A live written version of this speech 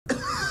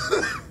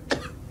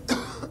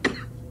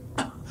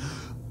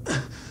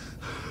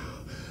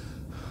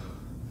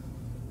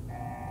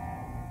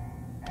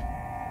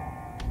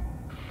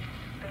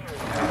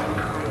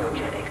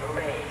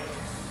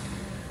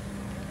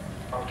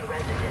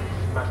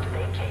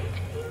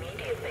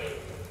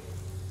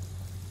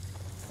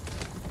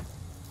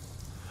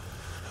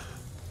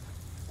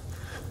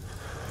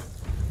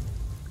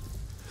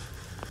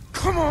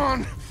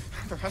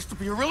has to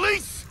be a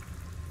release!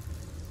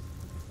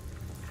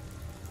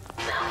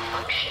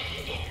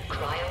 Malfunction in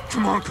cryo.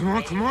 Come on, come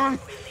on, come on!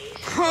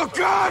 Oh,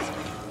 God!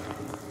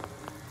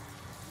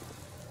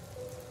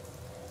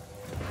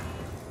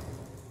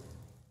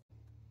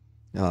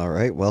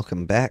 Alright,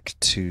 welcome back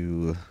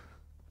to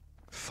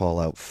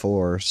Fallout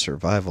 4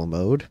 Survival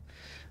Mode.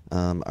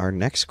 Our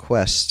next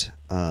quest,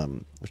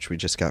 which we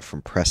just got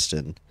from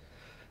Preston,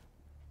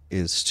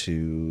 is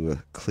to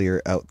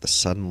clear out the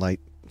sunlit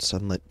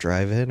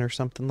drive-in or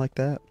something like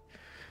that.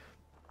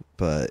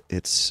 But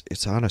it's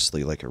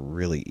honestly like a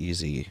really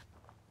easy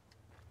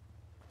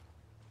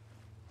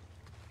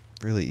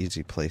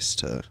place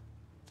to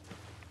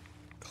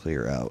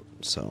clear out,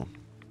 so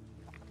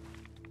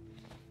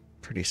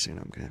pretty soon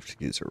I'm gonna have to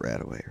use a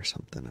RadAway or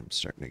something. I'm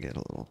starting to get a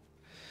little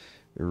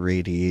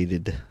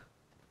irradiated.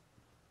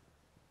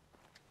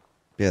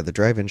 Yeah, the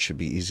drive-in should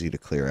be easy to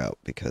clear out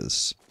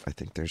because I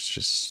think there's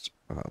just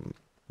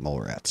mole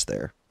rats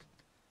there.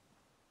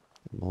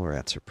 Mole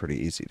rats are pretty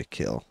easy to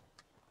kill.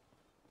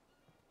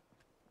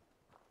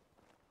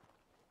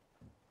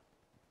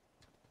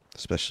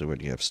 Especially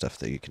when you have stuff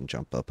that you can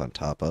jump up on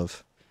top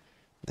of.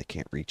 They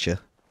can't reach you.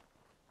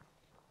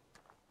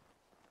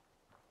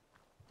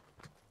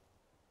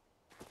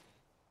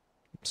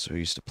 I'm so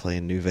used to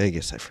playing New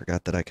Vegas, I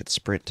forgot that I could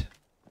sprint.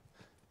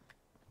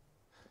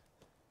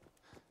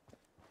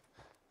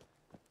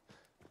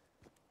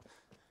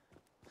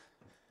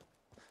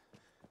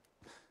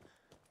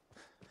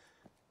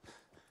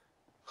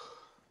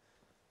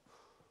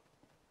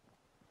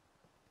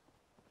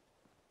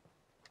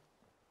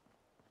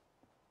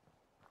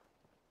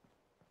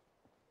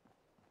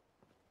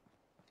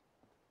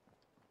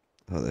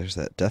 Oh, there's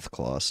that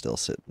Deathclaw still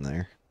sitting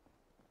there.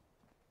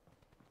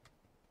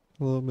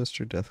 Hello,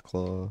 Mr.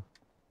 Deathclaw.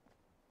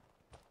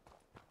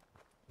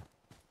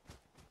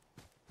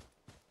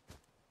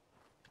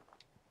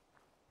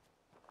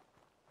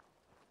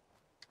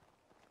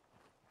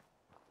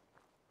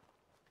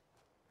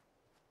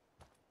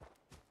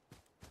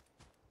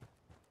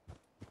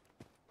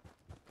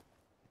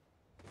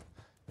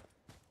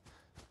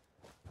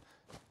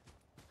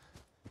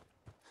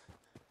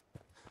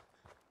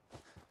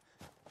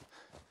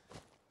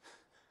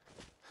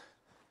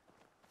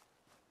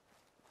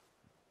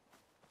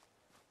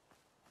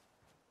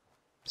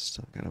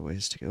 Still got a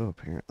ways to go,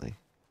 apparently.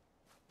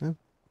 No,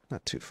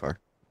 not too far.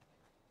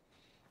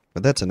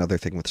 But that's another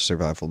thing with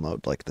survival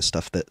mode. Like, the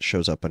stuff that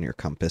shows up on your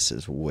compass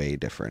is way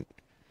different.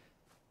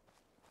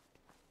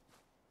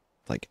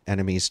 Like,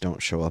 enemies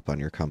don't show up on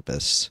your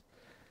compass.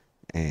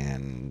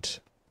 And,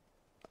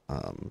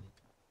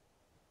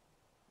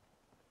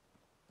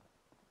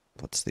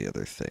 what's the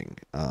other thing?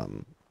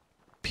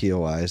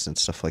 POIs and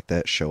stuff like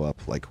that show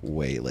up, like,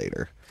 way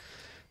later.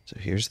 So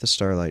here's the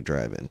Starlight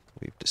Drive-In.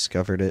 We've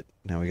discovered it.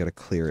 Now we gotta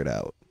clear it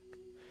out.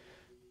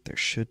 There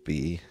should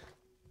be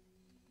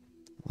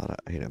a lot of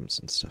items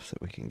and stuff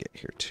that we can get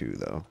here too,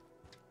 though.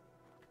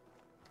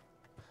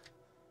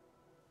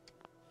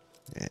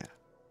 Yeah.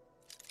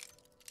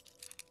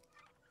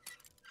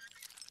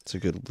 It's a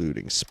good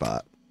looting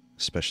spot,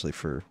 especially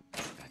for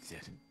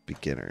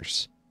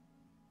beginners.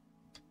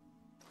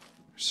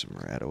 There's some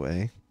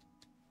RadAway.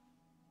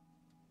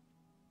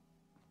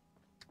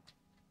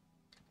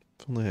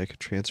 If only I could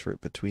transfer it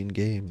between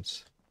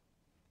games.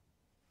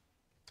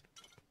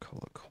 Call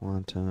it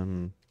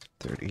Quantum.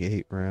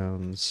 38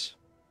 rounds.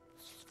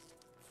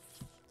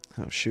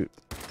 Oh, shoot.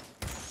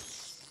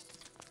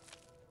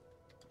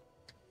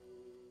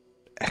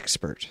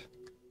 Expert.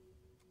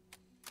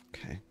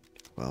 Okay.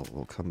 Well,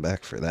 we'll come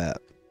back for that.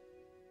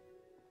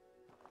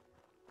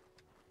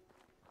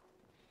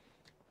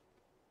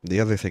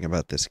 The other thing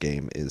about this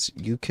game is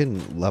you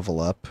can level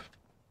up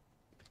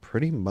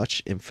pretty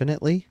much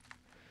infinitely.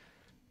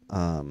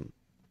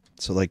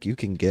 So like you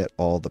can get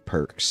all the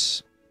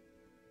perks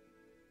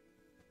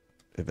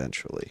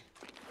eventually,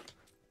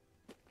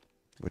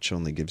 which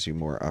only gives you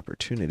more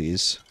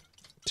opportunities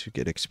to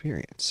get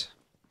experience.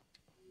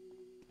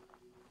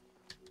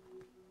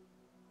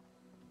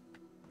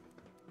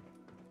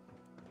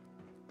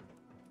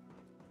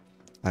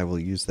 I will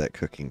use that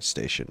cooking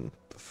station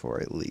before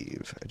I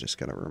leave. I just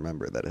gotta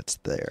remember that it's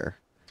there.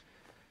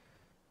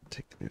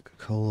 Take the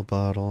Nuka-Cola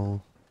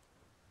bottle.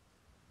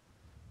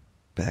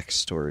 Back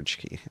storage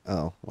key.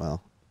 Oh,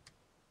 well.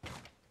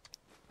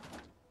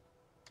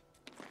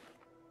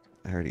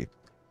 I already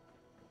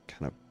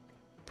kind of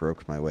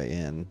broke my way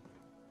in.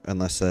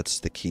 Unless that's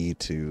the key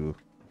to...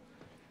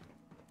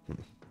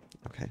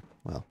 Okay,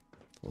 well,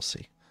 we'll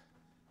see.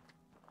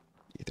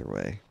 Either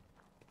way.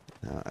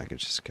 I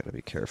just gotta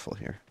be careful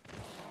here.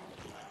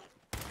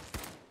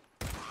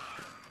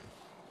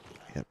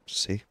 Yep,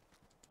 see?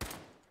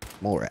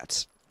 Mole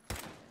rats.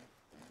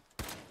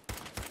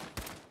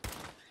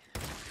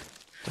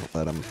 Don't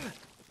let them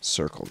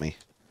circle me.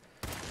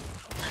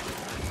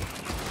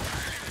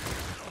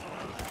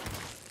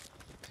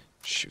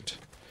 Shoot.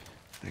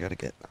 I gotta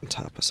get on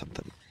top of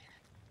something.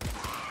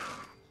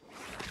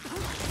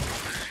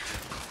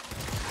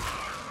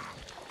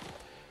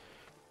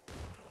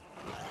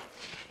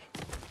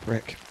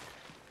 Rick.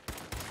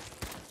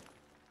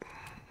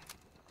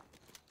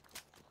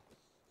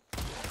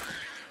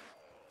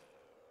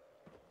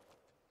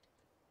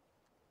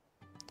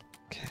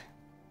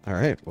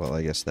 Alright, well,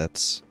 I guess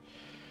that's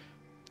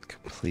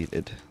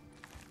completed.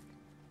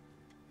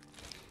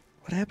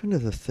 What happened to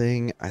the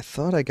thing? I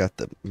thought I got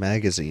the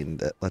magazine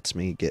that lets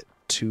me get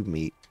 2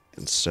 meat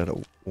instead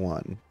of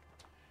 1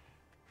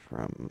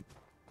 from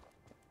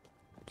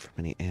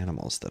any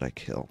animals that I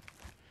kill.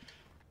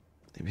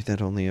 Maybe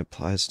that only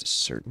applies to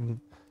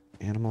certain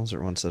animals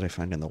or ones that I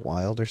find in the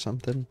wild or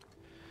something?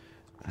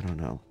 I don't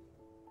know.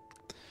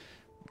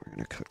 We're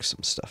gonna cook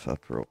some stuff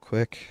up real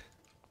quick.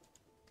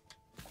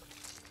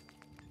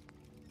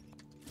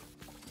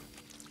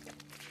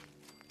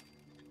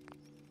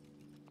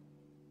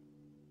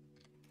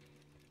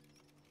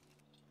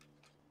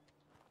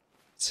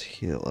 Let's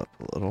heal up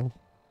a little.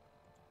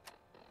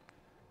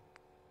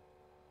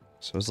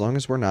 So as long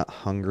as we're not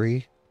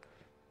hungry,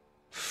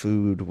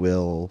 food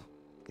will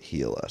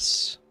heal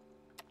us.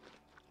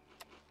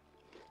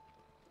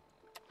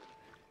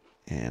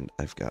 And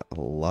I've got a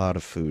lot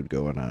of food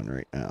going on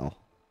right now.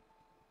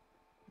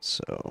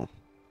 So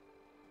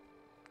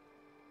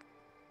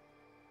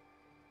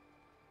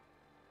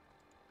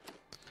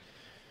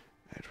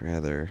I'd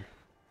rather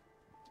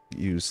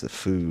use the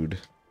food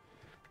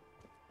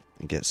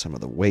and get some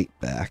of the weight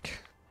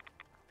back.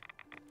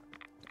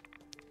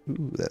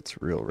 Ooh,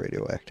 that's real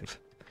radioactive.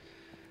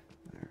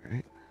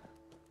 Alright.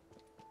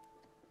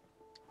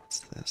 What's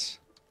this?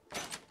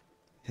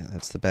 Yeah,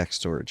 that's the back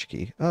storage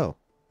key. Oh.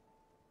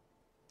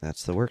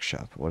 That's the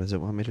workshop. What does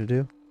it want me to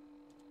do?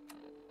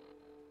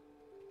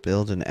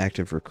 Build an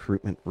active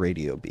recruitment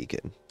radio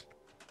beacon.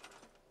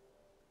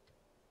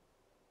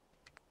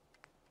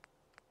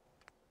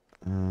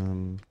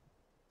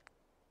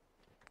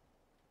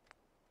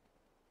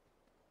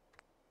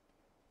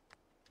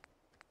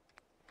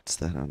 What's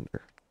that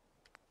under?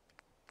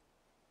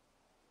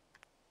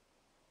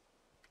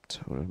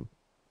 Totem.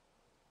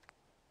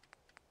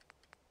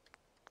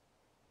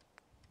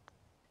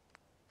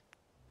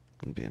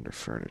 Would be under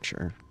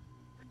furniture.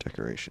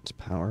 Decorations.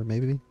 Power,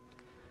 maybe?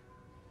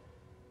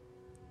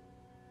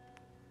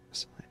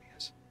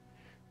 Miscellaneous.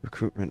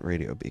 Recruitment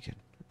radio beacon.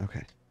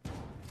 Okay.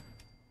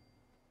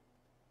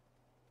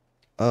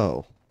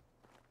 Oh.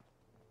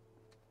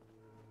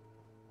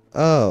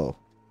 Oh.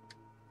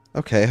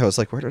 Okay, I was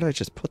like, where did I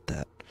just put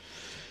that?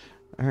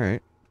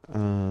 Alright.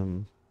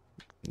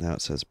 Now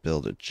it says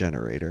build a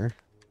generator.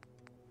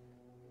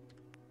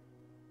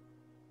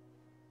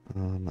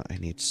 I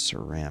need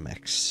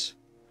ceramics.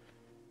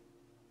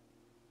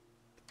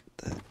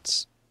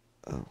 That's...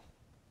 oh.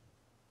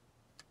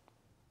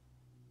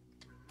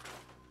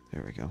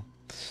 There we go.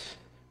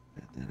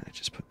 And then I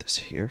just put this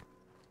here.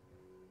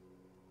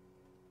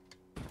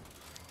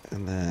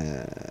 And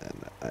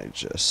then I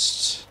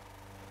just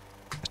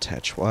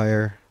attach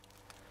wire.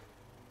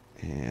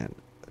 And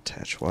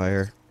attach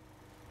wire.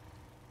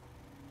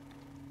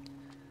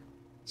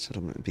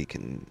 Settlement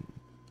beacon.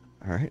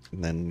 Alright,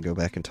 and then go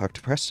back and talk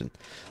to Preston.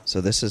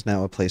 So this is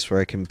now a place where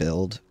I can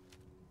build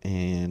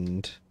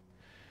and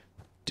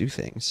do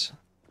things.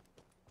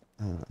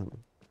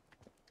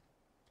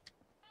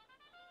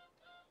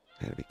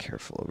 Gotta be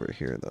careful over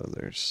here, though.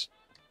 There's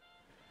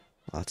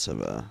lots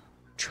of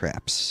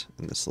traps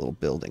in this little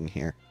building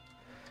here.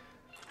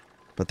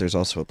 But there's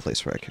also a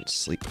place where I can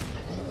sleep.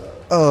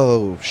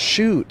 Oh,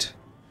 shoot!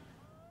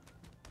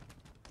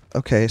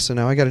 Okay, so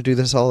now I gotta do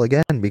this all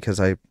again because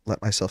I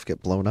let myself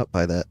get blown up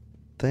by that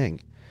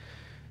thing.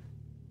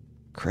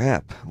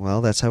 Crap.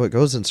 Well, that's how it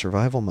goes in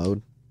survival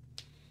mode.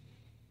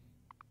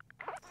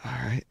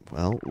 Alright,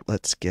 well,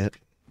 let's get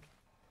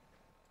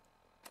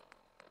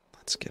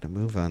a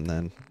move on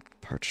then.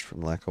 Parched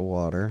from lack of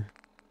water.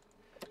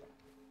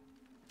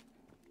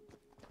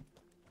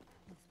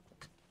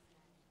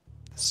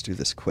 Let's do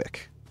this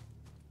quick.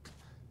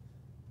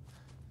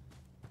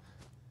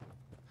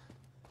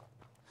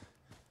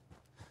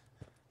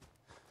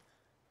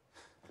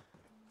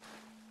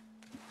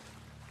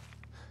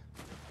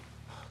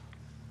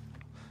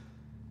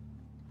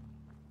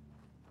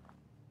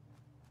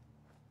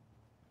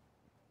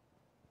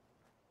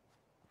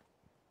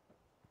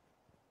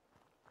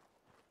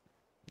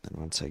 And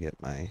once I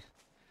get my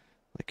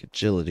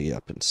agility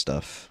up and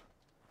stuff,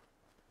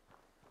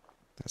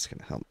 that's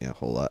gonna help me a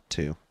whole lot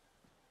too.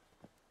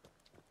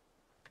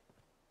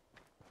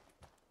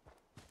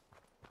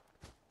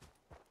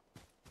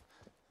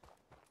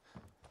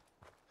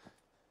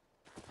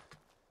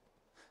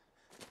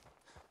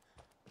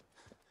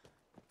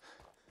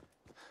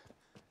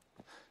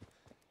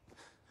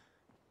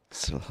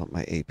 This will help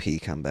my AP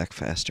come back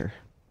faster.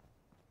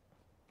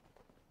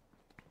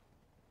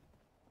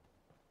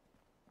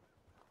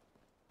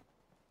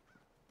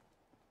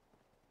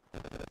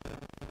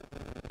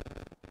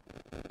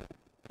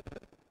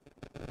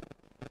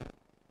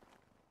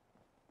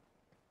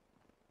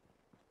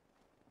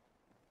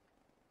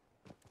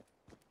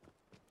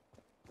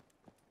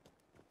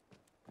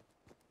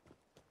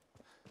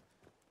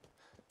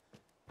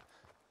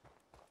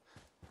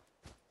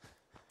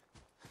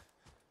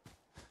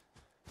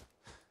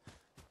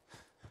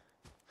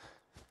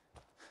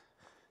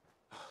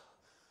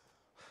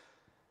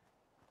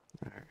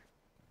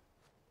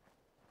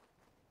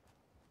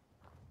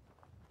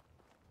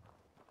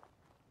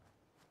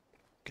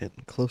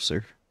 Getting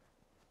closer.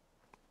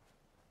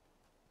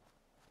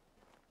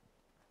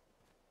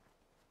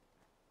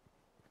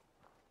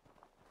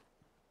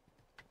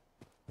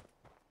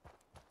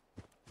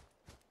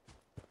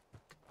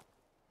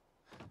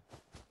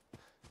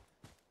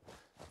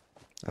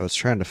 I was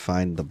trying to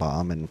find the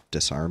bomb and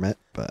disarm it,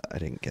 but I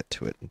didn't get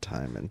to it in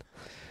time, and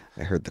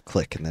I heard the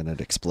click and then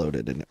it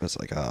exploded, and it was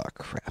like, oh,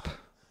 crap.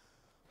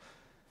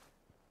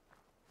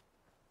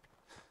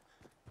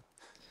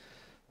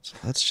 So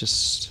let's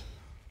just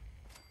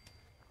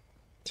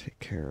take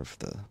care of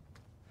the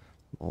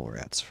mole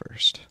rats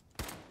first.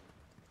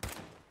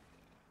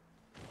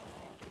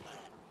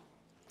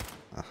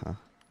 Uh-huh.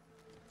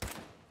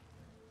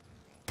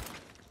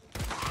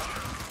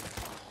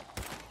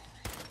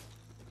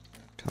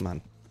 Come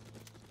on.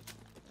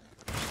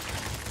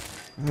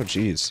 Oh,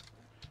 jeez.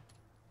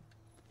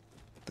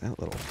 That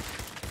little...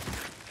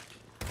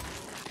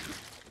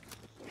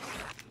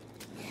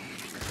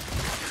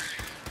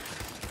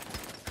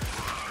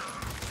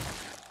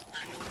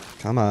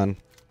 Come on.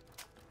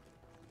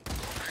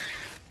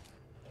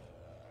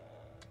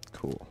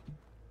 Cool.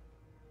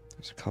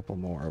 There's a couple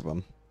more of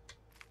them.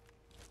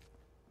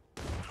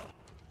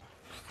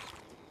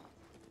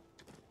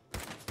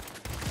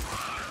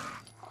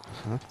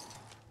 Huh?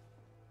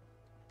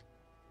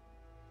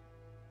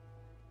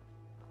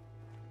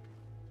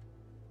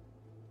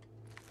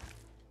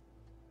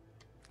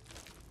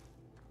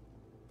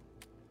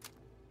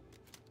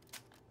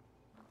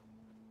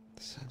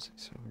 Says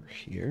it's over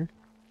here.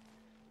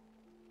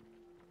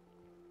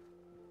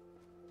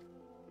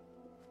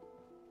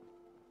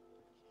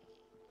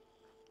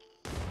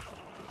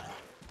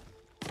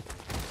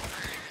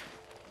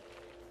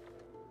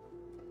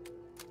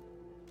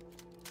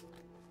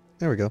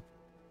 There we go.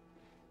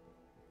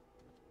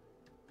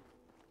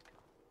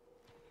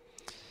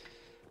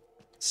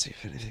 Let's see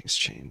if anything's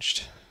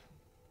changed.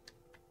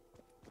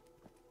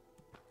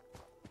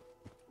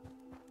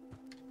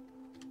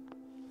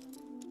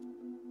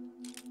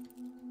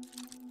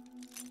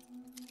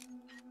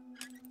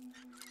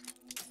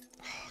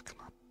 Oh, come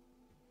on.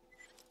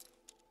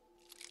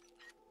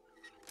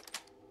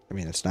 I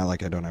mean, it's not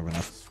like I don't have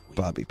enough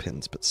bobby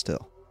pins, but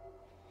still.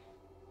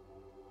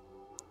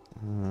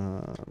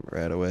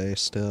 Right away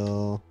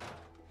still.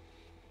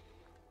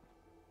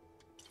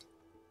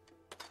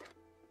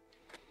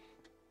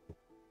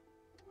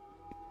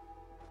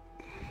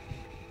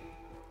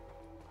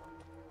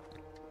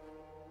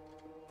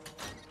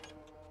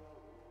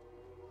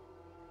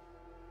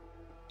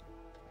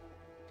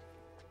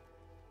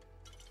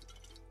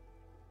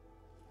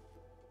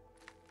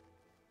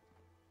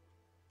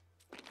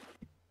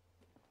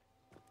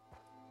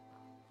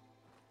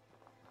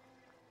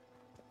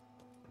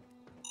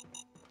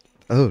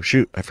 Oh,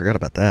 shoot. I forgot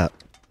about that.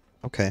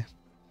 Okay.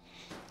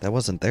 That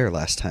wasn't there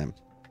last time.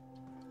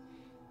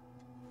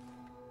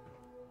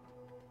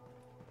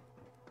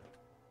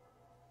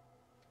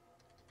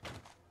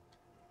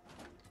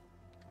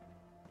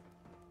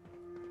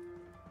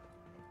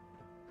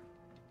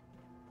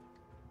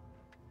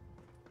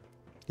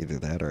 Either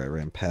that or I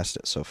ran past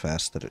it so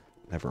fast that it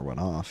never went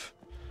off.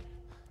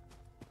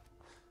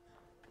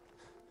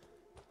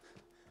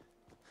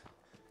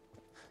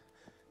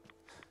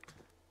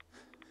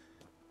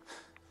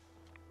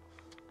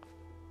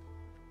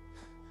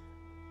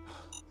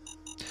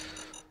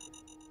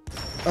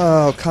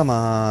 Oh, come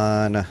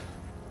on.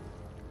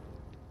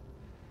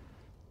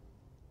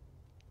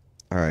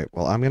 Alright,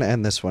 well, I'm going to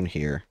end this one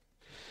here.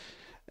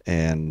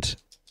 And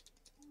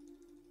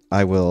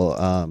I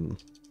will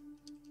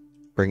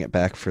bring it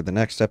back for the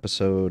next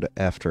episode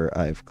after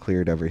I've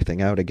cleared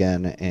everything out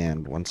again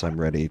and once I'm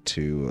ready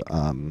to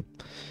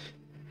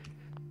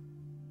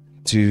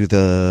do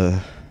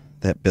that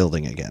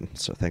building again.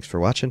 So thanks for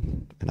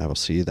watching, and I will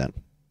see you then.